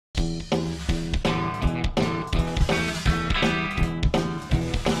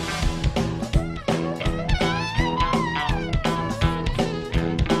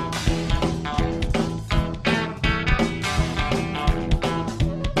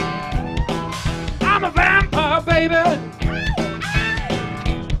baby.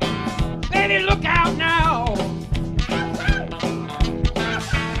 Baby, look out now.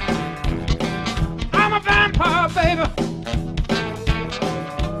 I'm a vampire, baby.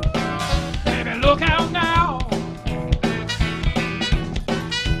 Baby, look out now.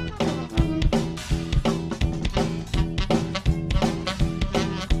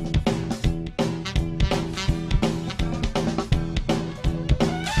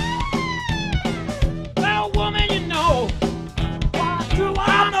 Well, woman, you know,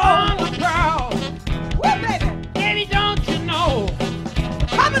 I'm on the prowl. Woo, baby. Baby, don't you know,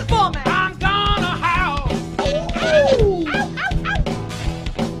 Coming for me. I'm gonna howl. Ooh.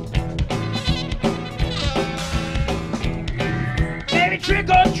 Baby, trick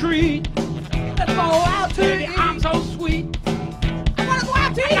or treat. Let's go out to Baby, eat. I'm so sweet. I wanna go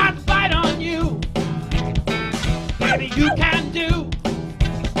out to I eat. got to bite on you. Baby, you can do.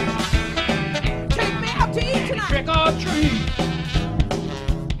 Take me out to eat tonight. Trick or treat.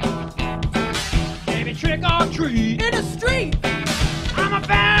 Baby, trick or treat. In the street. I'm a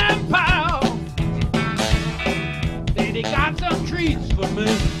vampire. Baby, got some treats for me.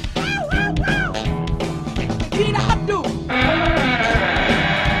 Wow, wow, wow. Eat a hot dog.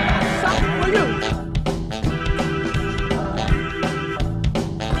 Something for you.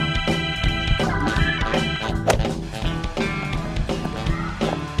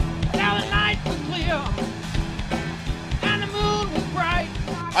 Now the night was clear and the moon was bright.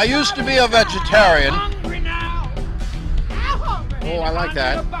 I used to be a vegetarian. Hungry now. How hungry? Oh, I like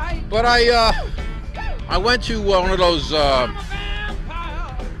that. Bite. But I went to one of those I'm a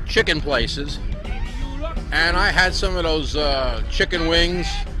vampire. chicken places, Baby, you look and I had some of those chicken wings,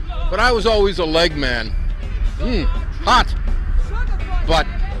 but I was always a leg man. Hot, but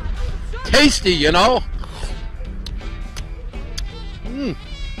tasty, you know?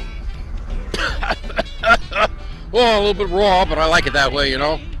 Well, a little bit raw, but I like it that way, you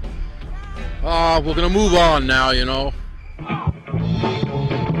know? We're gonna move on now, you know?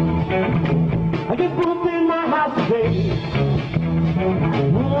 I just moved in my house today.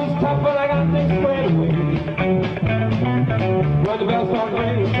 Moon's tough, but I got things squared away. When the bells start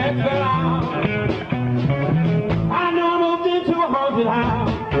ringing, check that out. I know I moved into a haunted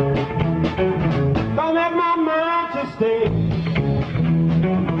house. Don't let my mind just stay.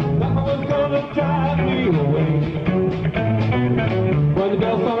 Nothing was gonna drive me away. When the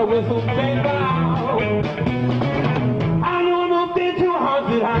bells start to whistle, check that out. I know I moved into a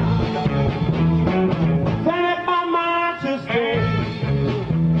haunted house. Can't let my mind just stay.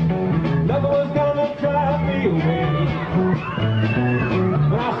 Nothing was gonna drive me away.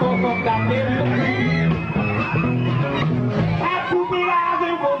 When I saw something out there in the tree, had 2 big eyes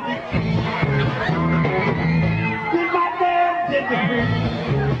and one big teeth. Did my damn disagree.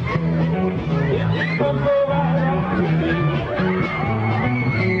 It comes so right up to me.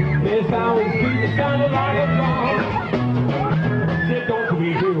 It sounded sweet, it sounded like a song. Said, don't be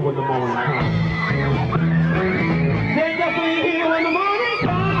here when the morning comes. Said, just be here when the morning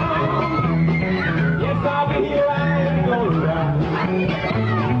comes. Yes, I'll be here, I am gonna ride.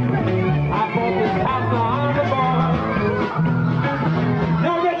 I bought this house, now I'm the boss.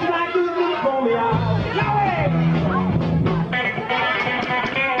 No rich like you can throw me out.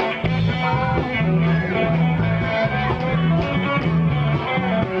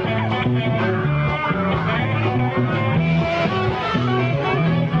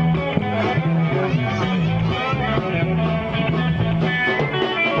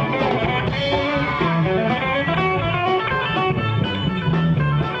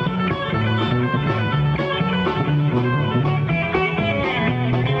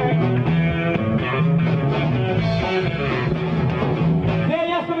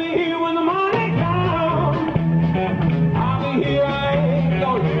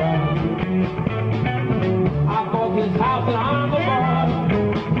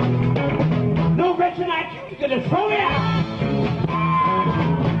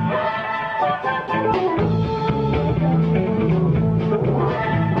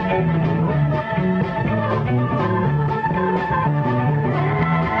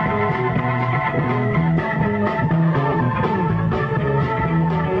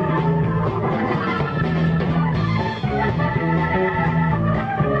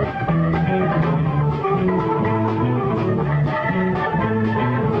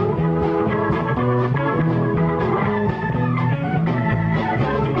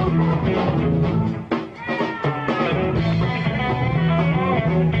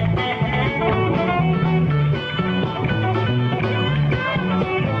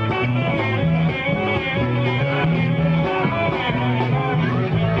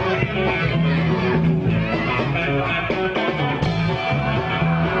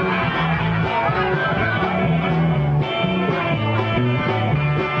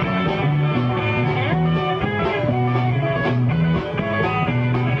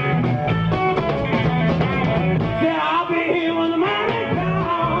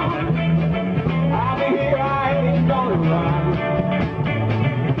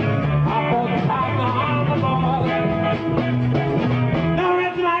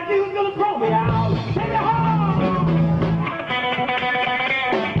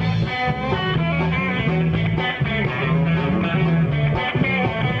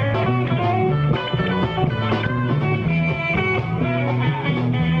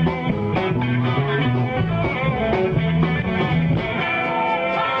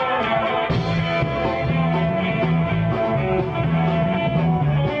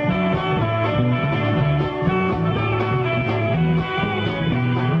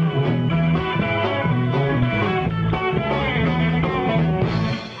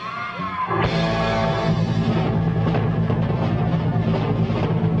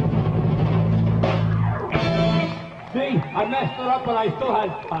 I still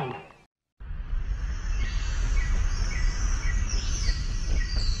had fun.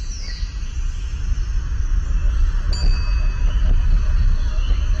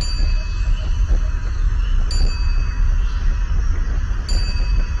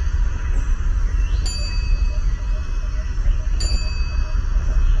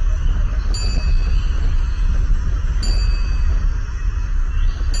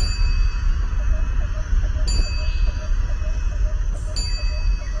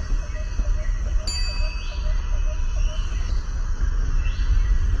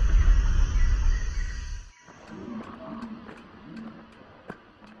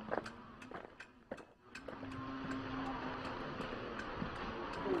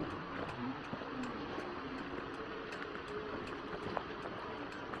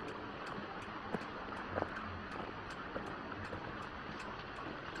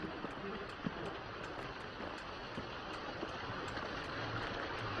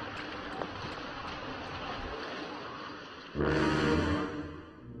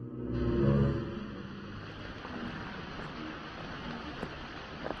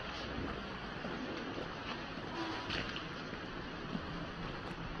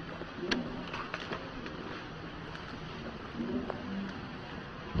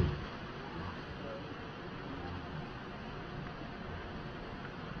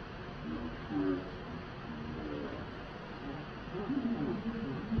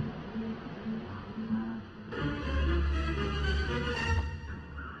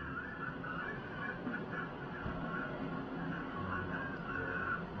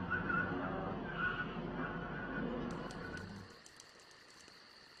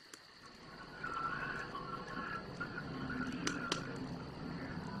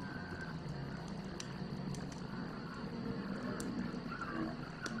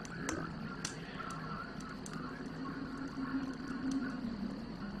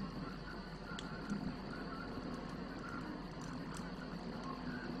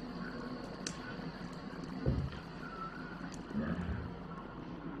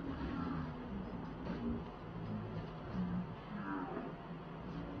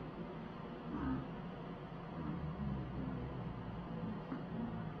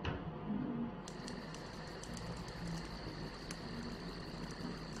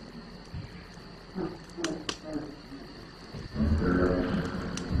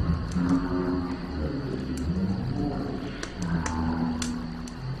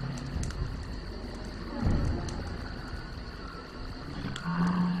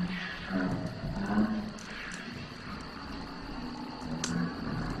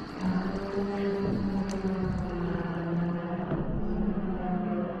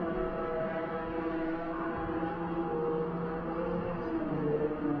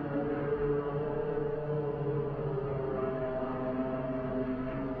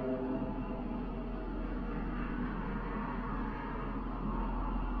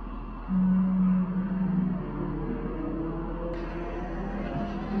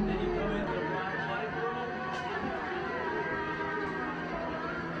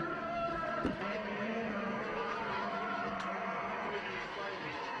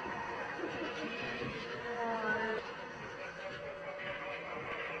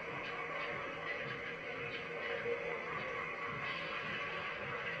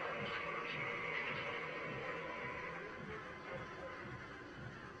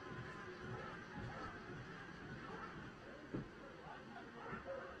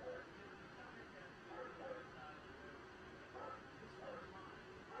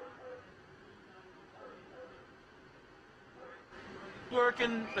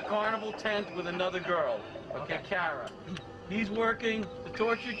 Working the carnival tent with another girl, okay, Kara. He's working the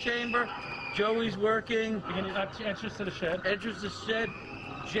torture chamber. Joey's working. Entrance to the shed. Entrance to the shed.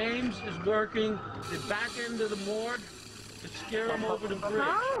 James is working the back end of the morgue to scare him over the bridge.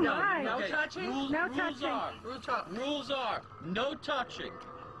 Oh, my. No touching. Rules are no touching.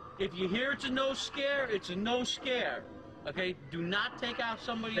 If you hear it's a no scare, it's a no scare. Okay, do not take out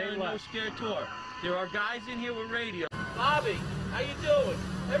somebody on a no scare tour. There are guys in here with radio. Bobby, how you doing?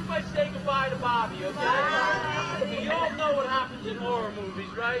 Everybody say goodbye to Bobby, okay? Bye. You all know what happens in horror movies,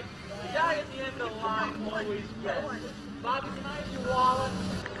 right? The guy at the end of the line always gets. Bobby, can I have your wallet?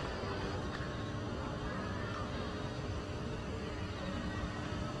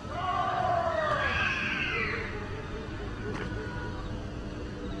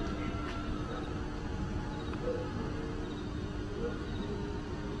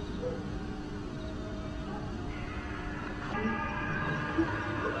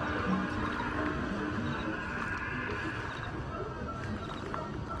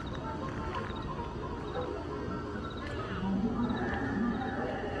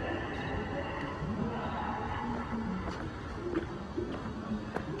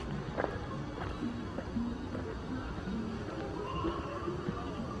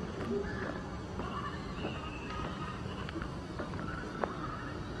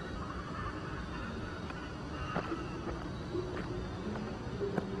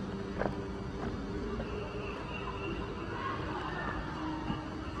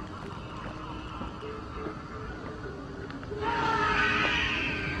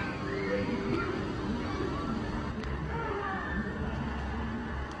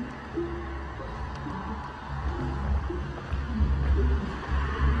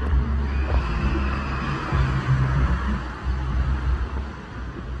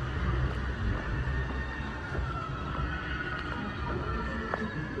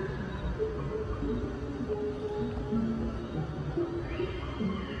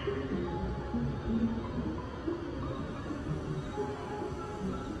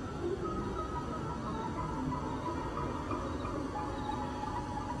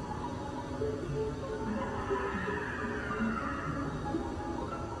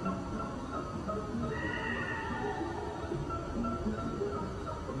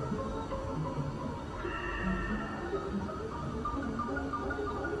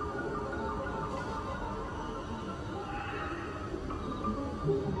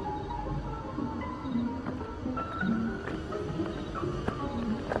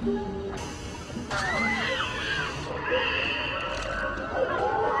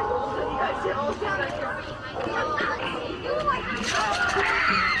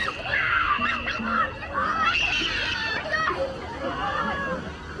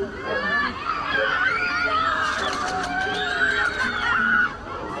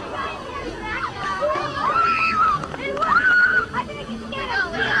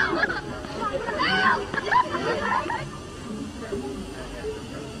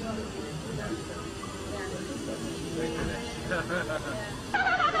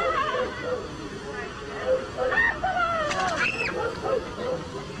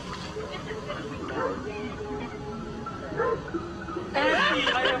 Andy,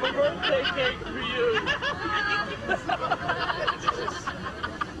 I have a birthday cake for you.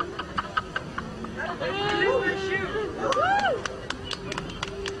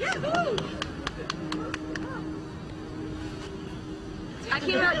 I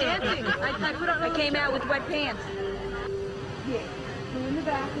came out dancing. I came out with wet pants. Yeah, we're in the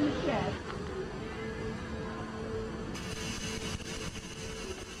back in the shed.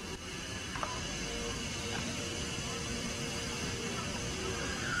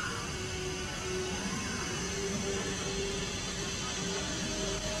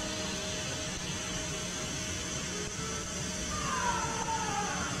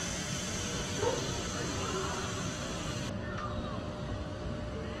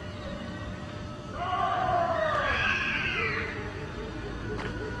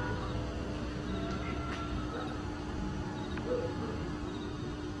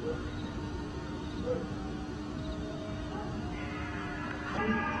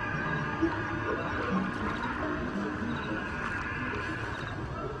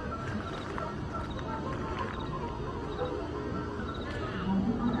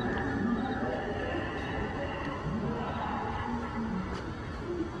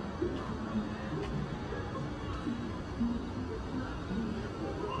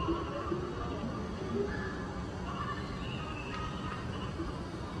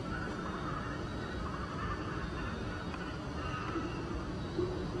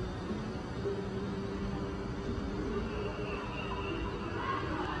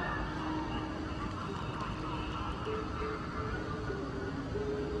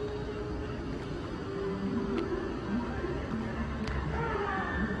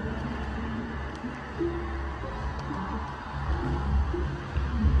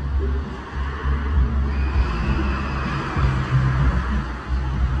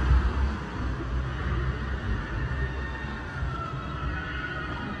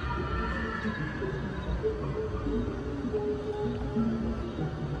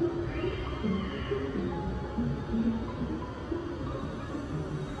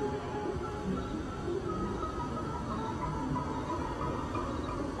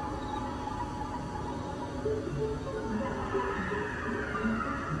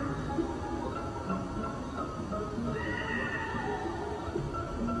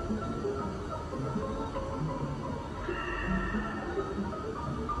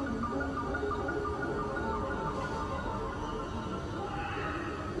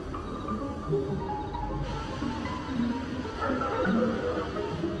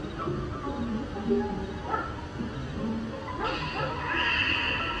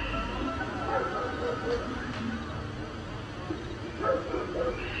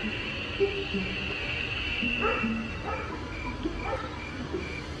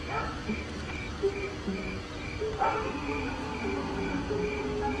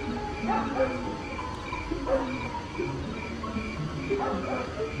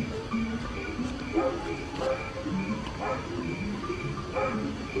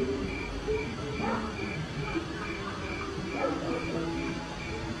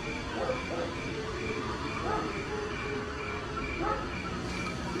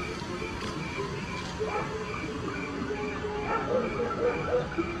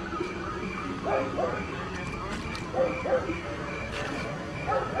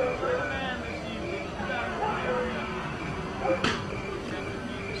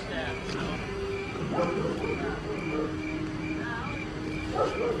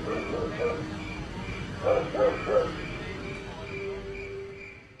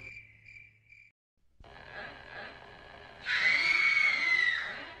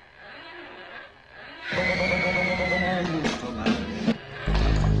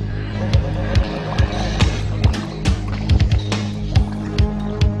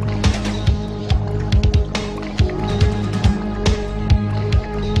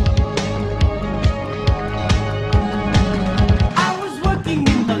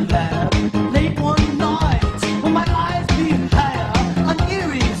 Late one night, when my eyes beat higher, an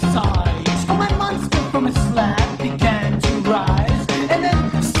eerie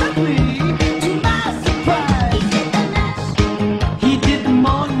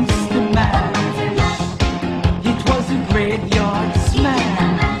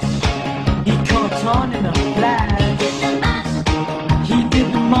on in a flash. He did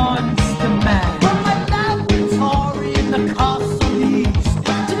the monster mash. From my laboratory in the castle east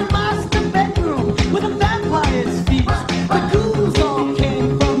to the master bedroom with a vampire's feast. The ghouls all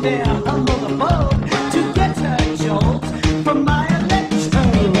came from their humble abode to get her jolts from my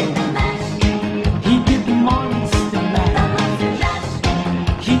electrode. He did the monster mash.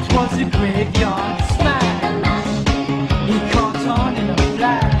 It was a graveyard smash. He caught on in a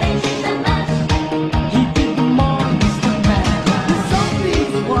flash. He did the monster mash. The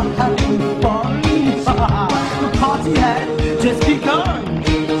zombies were having fun. The party had just begun.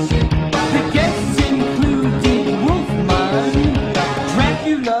 The guests included Wolfman,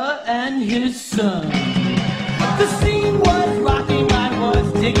 Dracula, and his son. The scene was rocking, I was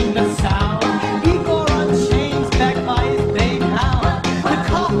digging the sound. Igor on chains, backed by his babe hound. The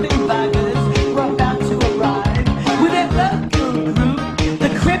coughing baggers were about to arrive with their local group, the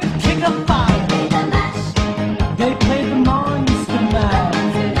Crypt Kicker Five. They played the monster mash.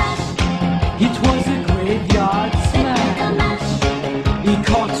 It was a graveyard smash. He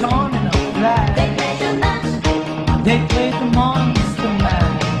caught on in a flash. They played the monster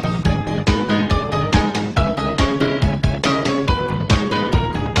mash.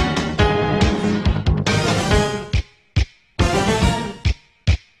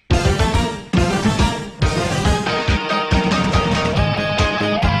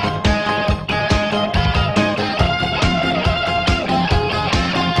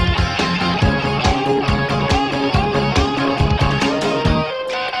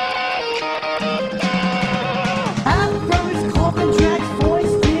 Out from his coffin, Jack's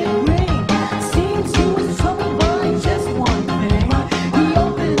voice did ring. Seems he was troubled by just one thing. He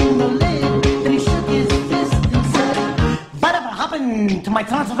opened the lid, then he shook his fist and said, "Whatever happened to my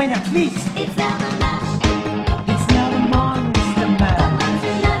Transylvania twist? It's now the monster mash.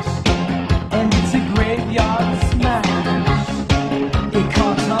 And it's a graveyard smash. It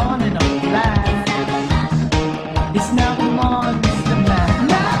caught on in a flash. It's now the monster mash.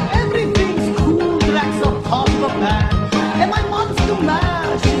 Now everything's cool, that's a part of the band. And my monster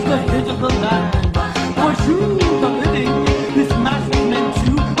mash is the hit of the land. For you, the living, this mash is meant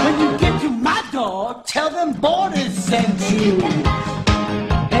to. When you get to my door, tell them Borders sent you.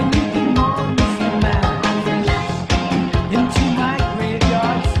 And you can monster mash into my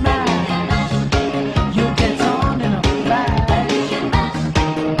graveyard smash. You'll get on in a flash.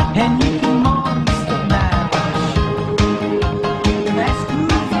 And you can monster mash. Mash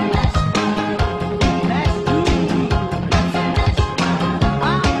groove. Mash groove.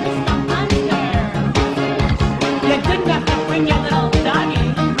 Ah, Mr. Monster. You didn't have to bring your little doggy.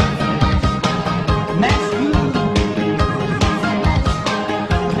 Mash groove.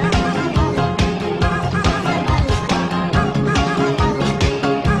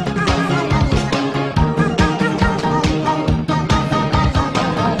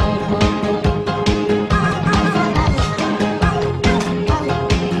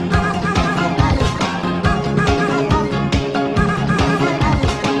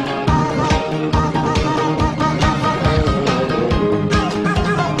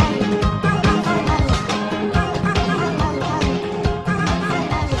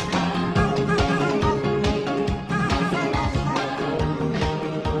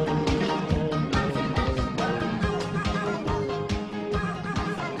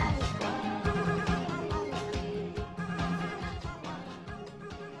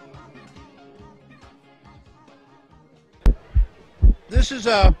 This is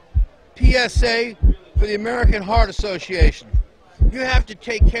a PSA for the American Heart Association. You have to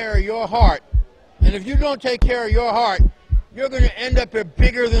take care of your heart. And if you don't take care of your heart, you're going to end up here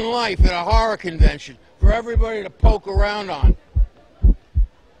bigger than life at a horror convention for everybody to poke around on.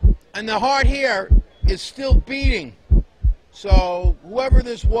 And the heart here is still beating. So whoever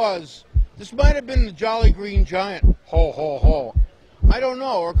this was, this might have been the Jolly Green Giant. Ho, ho, ho. I don't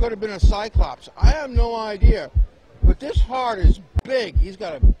know, or it could have been a Cyclops. I have no idea. But this heart is big. He's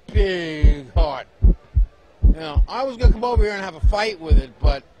got a big heart. You know, I was going to come over here and have a fight with it,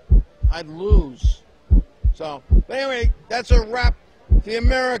 but I'd lose. So, but anyway, that's a wrap. The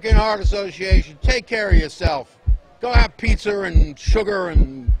American Heart Association. Take care of yourself. Go have pizza and sugar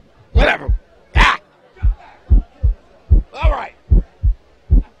and whatever. Ah! All right.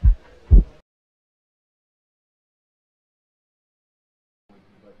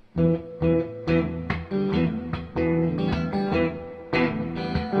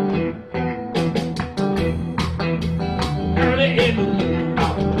 Early in the morning,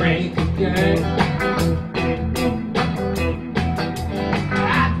 I'll break again.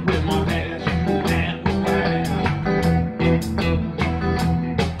 With my best man.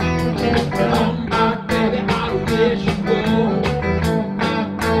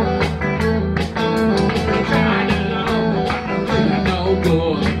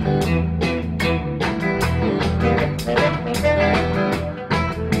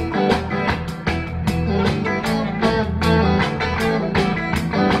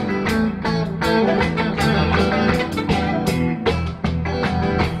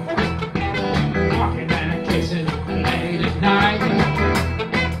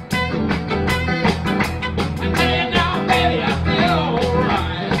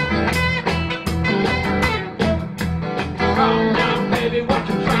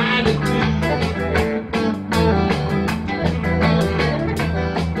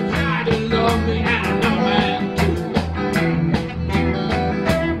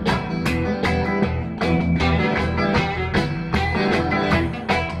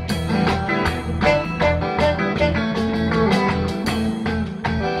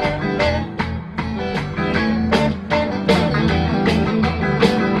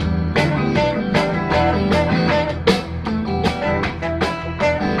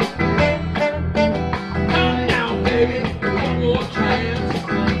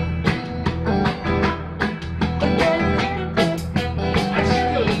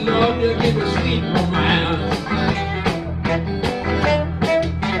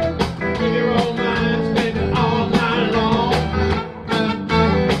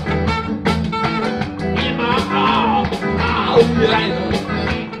 yeah.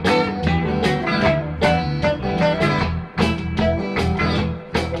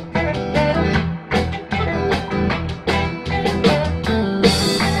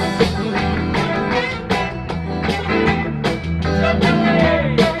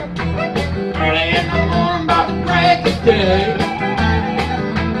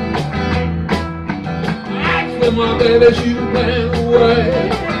 Actually, my baby, she went away.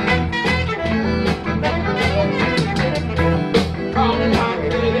 Calling like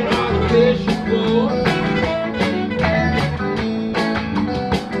taking out a fishing boat.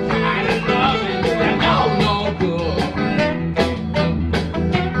 Trying to love me, that no good.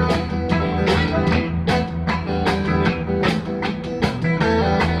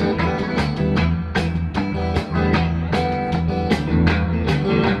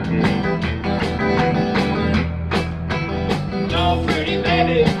 No, pretty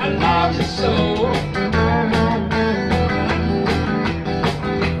baby, I love you so.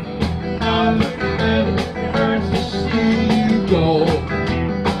 Oh, pretty baby, it hurts to see you go.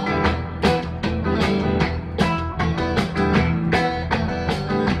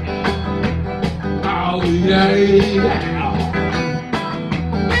 Oh, yeah, yeah.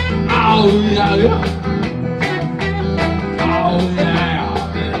 Oh, yeah, yeah. Oh, yeah.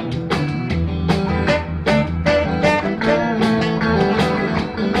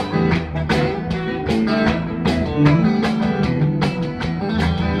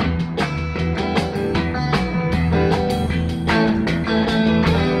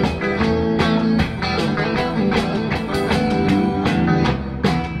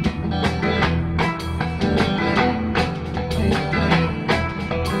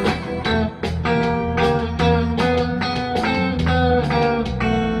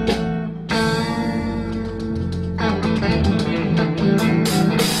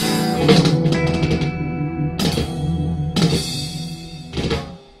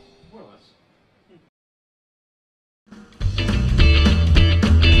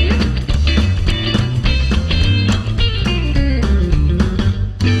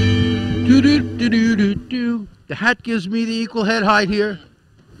 The hat gives me the equal head height here.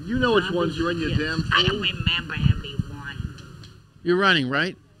 You know which ones you're in, you damn fool. I don't remember everyone. You're running,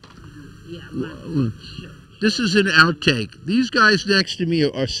 right? Yeah, This is an outtake. These guys next to me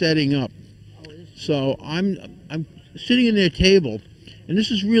are setting up. So I'm sitting in their table, and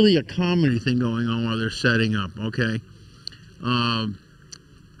this is really a comedy thing going on while they're setting up, okay?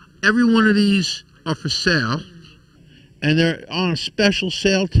 Every one of these are for sale, and they're on a special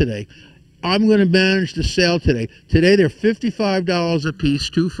sale today. I'm going to manage the sale today. Today they're $55 a piece,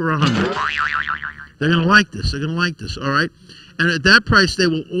 2 for $100. They're going to like this. They're going to like this, all right? And at that price, they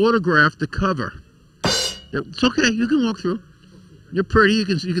will autograph the cover. It's okay. You can walk through. You're pretty. You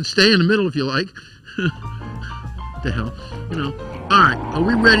can stay in the middle if you like. What the hell, you know? All right. Are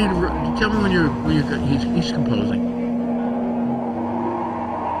we ready to? Tell me when he's composing.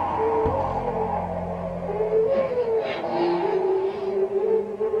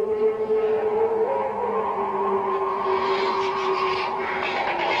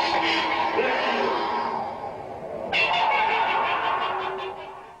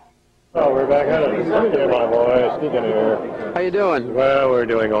 Oh, we're back at it. Sneak in, my boy. Sneak in here. How you doing? Well, we're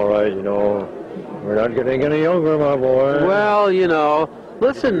doing all right, you know. We're not getting any younger, my boy. Well, you know,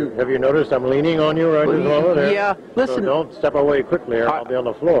 listen. Have you noticed I'm leaning on you right this moment? Yeah, listen. So don't step away quickly or I'll be on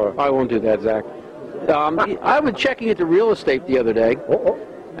the floor. I won't do that, Zach. I was checking into real estate the other day,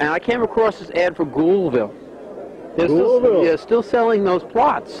 and I came across this ad for Ghoulville. They're still selling those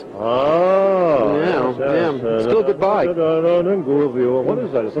plots. Oh. Yeah. Still goodbye. Ghoulville. What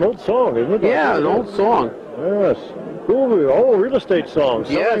is that? It's an old song, isn't it? Yeah, an old song. Yes. Ghoulville. Oh, real estate song.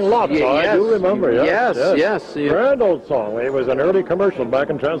 Selling lots. I do remember. Yes. Grand old song. It was an early commercial back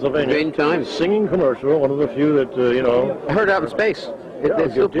in Transylvania. Main times. Singing commercial. One of the few that, you know. I heard it out in space.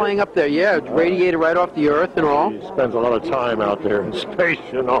 They're still playing up there, yeah. It's radiated right off the Earth and all. He spends a lot of time out there in space,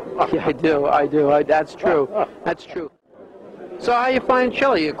 you know. Yeah, I do. That's true. That's true. So how you find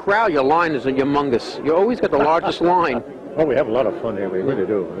Chile? Your crowd, your line is humongous. You always got the largest line. Oh, we have a lot of fun here. We really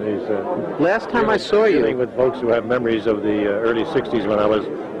do. Last time I saw you. Dealing with folks who have memories of the early 60s when I was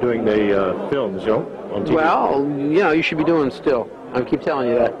doing the films, you know, on TV. Well, you know, you should be doing still. I keep telling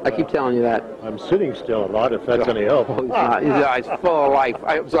you that. I'm sitting still a lot, if that's any help. His eyes full of life.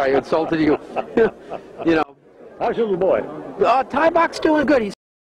 I'm sorry, I insulted you. You know. How's your little boy? Ty Bach's doing good. He's